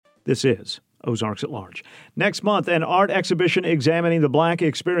This is Ozarks at Large. Next month, an art exhibition examining the Black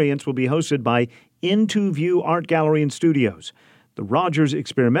experience will be hosted by INTO+VIEW Art Gallery and Studios, the Rogers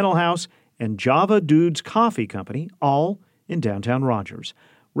Experimental House, and Java Dudes Coffee Company, all in downtown Rogers.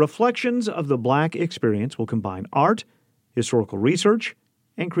 Reflections of the Black experience will combine art, historical research,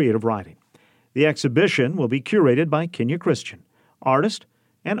 and creative writing. The exhibition will be curated by Kinya Christian, artist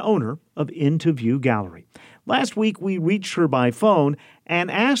and owner of INTO+VIEW Gallery. Last week, we reached her by phone and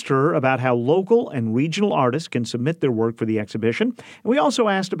asked her about how local and regional artists can submit their work for the exhibition. And we also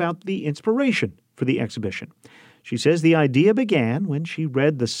asked about the inspiration for the exhibition. She says the idea began when she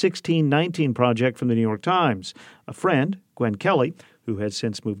read the 1619 Project from the New York Times. A friend, Gwen Kelly, who has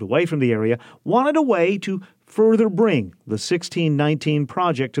since moved away from the area, wanted a way to further bring the 1619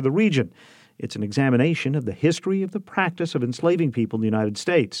 Project to the region. It's an examination of the history of the practice of enslaving people in the United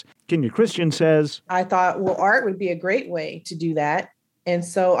States. Kinya Christian says, I thought, well, art would be a great way to do that. And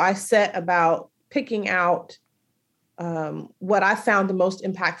so I set about picking out what I found the most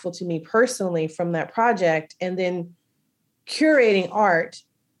impactful to me personally from that project, and then curating art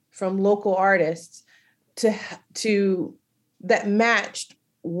from local artists to that matched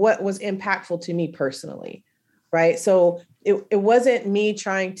what was impactful to me personally, right? So it wasn't me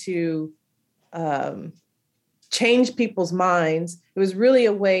trying to change people's minds. It was really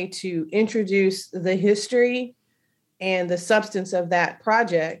a way to introduce the history and the substance of that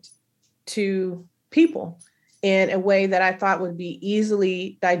project to people in a way that I thought would be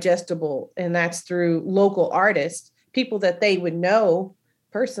easily digestible. And that's through local artists, people that they would know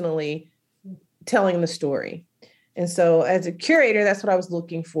personally, telling the story. And so as a curator, that's what I was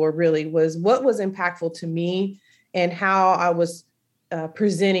looking for, really, was what was impactful to me and how I was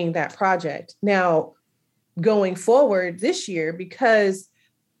presenting that project. Now, going forward this year, because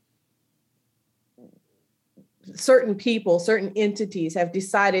certain people, certain entities have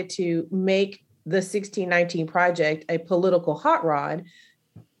decided to make the 1619 Project a political hot rod,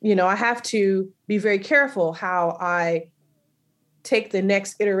 I have to be very careful how I take the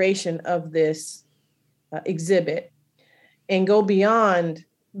next iteration of this exhibit and go beyond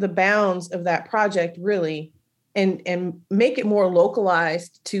the bounds of that project, really, and make it more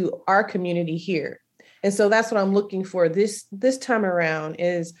localized to our community here. And so that's what I'm looking for this time around,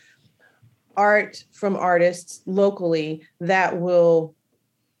 is art from artists locally that will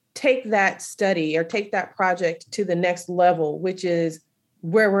take that study or take that project to the next level, which is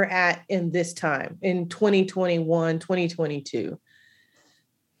where we're at in this time, in 2021, 2022.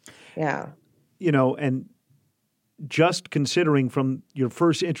 Yeah. And just considering from your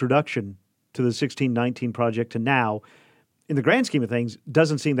first introduction to the 1619 Project to now, in the grand scheme of things,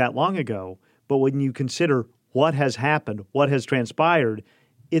 doesn't seem that long ago. But when you consider what has happened, what has transpired,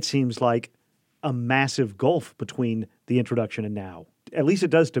 it seems like a massive gulf between the introduction and now. At least it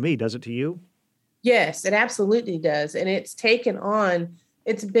does to me. Does it to you? Yes, it absolutely does. And it's taken on,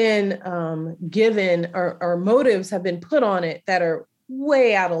 it's been given, or motives have been put on it that are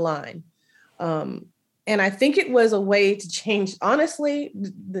way out of line. And I think it was a way to change, honestly,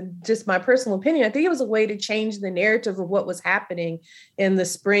 just my personal opinion, I think it was a way to change the narrative of what was happening in the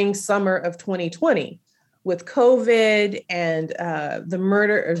spring, summer of 2020 with COVID and the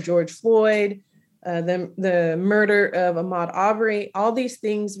murder of George Floyd, the murder of Ahmaud Arbery. All these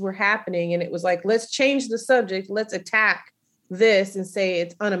things were happening. And it was like, let's change the subject. Let's attack this and say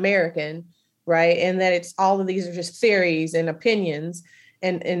it's un-American, right? And that it's all of these are just theories and opinions.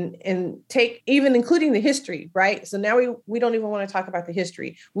 And take, even including the history, right? So now we don't even want to talk about the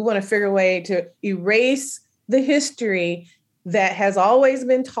history. We want to figure a way to erase the history that has always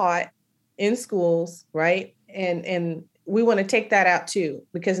been taught in schools, right? And we want to take that out too,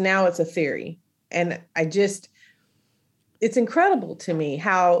 because now it's a theory. And it's incredible to me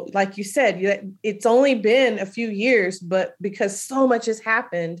how, like you said, it's only been a few years, but because so much has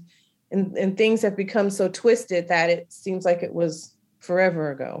happened and things have become so twisted that it seems like it was forever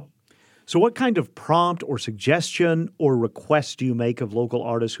ago. So what kind of prompt or suggestion or request do you make of local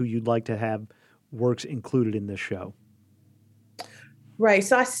artists who you'd like to have works included in this show? Right.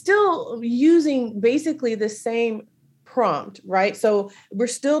 So I still using basically the same prompt, right? So we're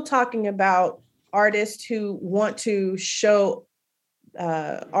still talking about artists who want to show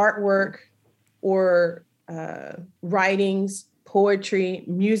artwork or writings, poetry,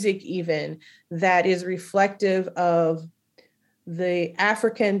 music even, that is reflective of the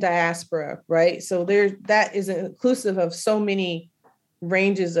African diaspora, right? So that is inclusive of so many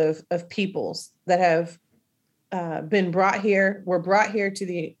ranges of peoples that have were brought here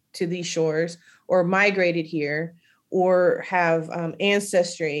to these shores, or migrated here, or have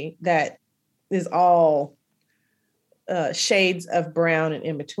ancestry that is all shades of brown and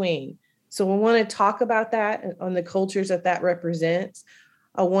in between. So we want to talk about that on the cultures that represents.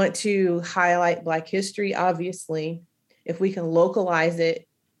 I want to highlight Black history, obviously. If we can localize it,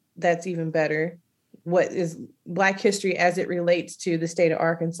 that's even better. What is Black history as it relates to the state of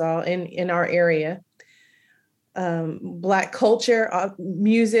Arkansas and in our area? Black culture,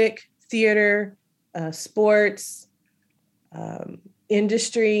 music, theater, sports,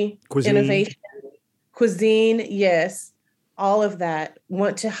 industry, innovation, cuisine, yes, all of that.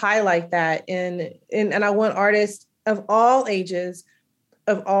 Want to highlight that, and I want artists of all ages,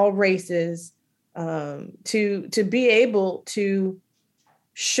 of all races, to be able to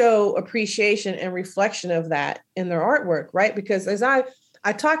show appreciation and reflection of that in their artwork, right? Because as I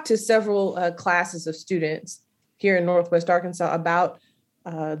talked to several classes of students here in Northwest Arkansas about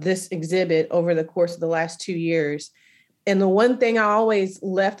this exhibit over the course of the last 2 years. And the one thing I always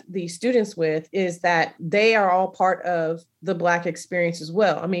left these students with is that they are all part of the Black experience as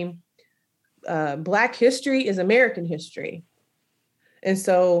well. I mean, Black history is American history. And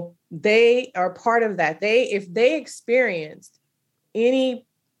so they are part of that. If they experienced any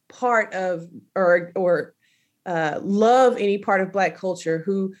part of or love any part of Black culture,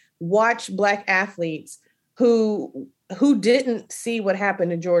 who watch Black athletes, who didn't see what happened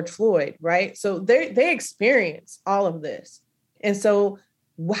to George Floyd, right? So they experience all of this. And so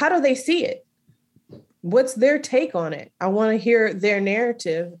how do they see it? What's their take on it? I want to hear their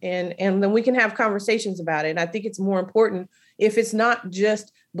narrative, and then we can have conversations about it. And I think it's more important if it's not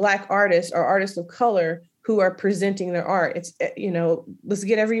just Black artists or artists of color who are presenting their art. It's, let's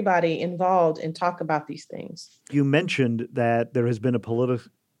get everybody involved and talk about these things. You mentioned that there has been a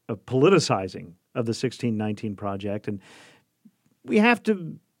politicizing of the 1619 project, and we have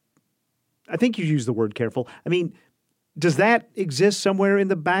to, I think you use the word careful. I mean, does that exist somewhere in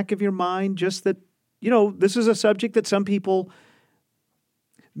the back of your mind? Just that, this is a subject that some people,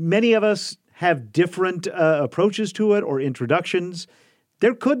 many of us have different approaches to it or introductions.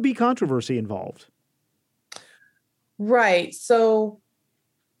 There could be controversy involved. Right. So,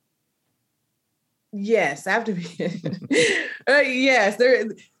 yes, I have to be. Yes, there.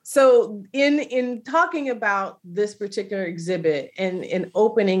 So, in talking about this particular exhibit and in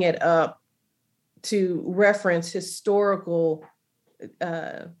opening it up to reference historical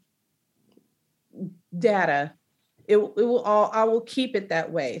data, I will keep it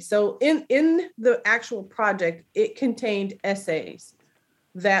that way. So, in the actual project, it contained essays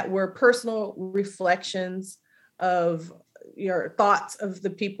that were personal reflections of your thoughts of the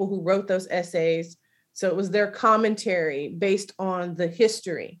people who wrote those essays. So it was their commentary based on the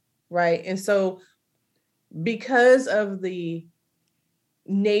history, right? And so because of the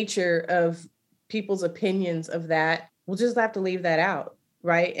nature of people's opinions of that, we'll just have to leave that out,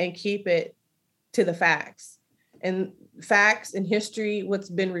 right? And keep it to the facts. And facts and history, what's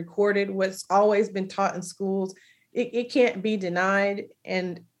been recorded, what's always been taught in schools, it can't be denied.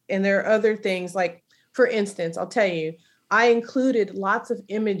 And there are other things like, for instance, I'll tell you, I included lots of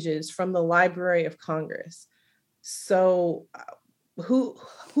images from the Library of Congress. So who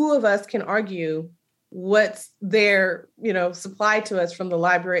of us can argue what's there, supplied to us from the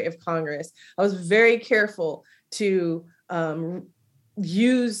Library of Congress? I was very careful to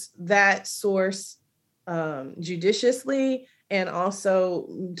use that source judiciously, and also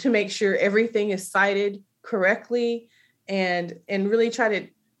to make sure everything is cited correctly, and really try to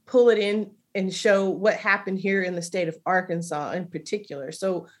pull it in and show what happened here in the state of Arkansas in particular.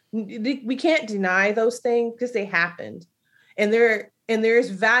 So we can't deny those things because they happened. And there's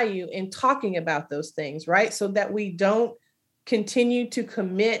value in talking about those things, right? So that we don't continue to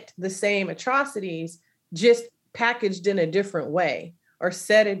commit the same atrocities, just packaged in a different way or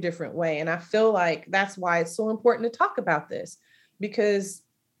said a different way. And I feel like that's why it's so important to talk about this, because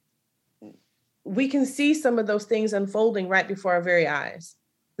we can see some of those things unfolding right before our very eyes.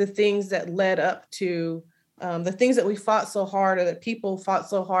 The things that led up to the things that we fought so hard, or that people fought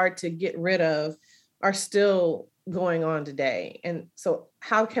so hard to get rid of, are still going on today. And so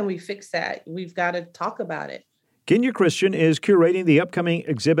how can we fix that? We've got to talk about it. Kinya Christian is curating the upcoming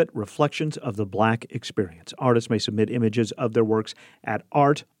exhibit, Reflections of the Black Experience. Artists may submit images of their works at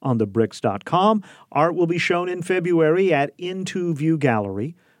artonthebricks.com. Art will be shown in February at INTO+VIEW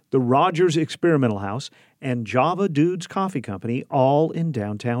Gallery, the Rogers Experimental House, and Java Dudes Coffee Company, all in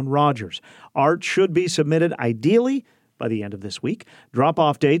downtown Rogers. Art should be submitted ideally by the end of this week.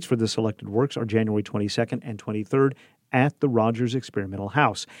 Drop-off dates for the selected works are January 22nd and 23rd at the Rogers Experimental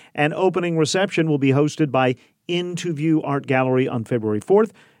House. An opening reception will be hosted by INTO+VIEW Art Gallery on February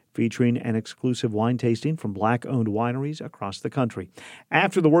 4th, featuring an exclusive wine tasting from Black-owned wineries across the country.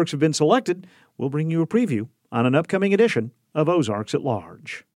 After the works have been selected, we'll bring you a preview on an upcoming edition of Ozarks at Large.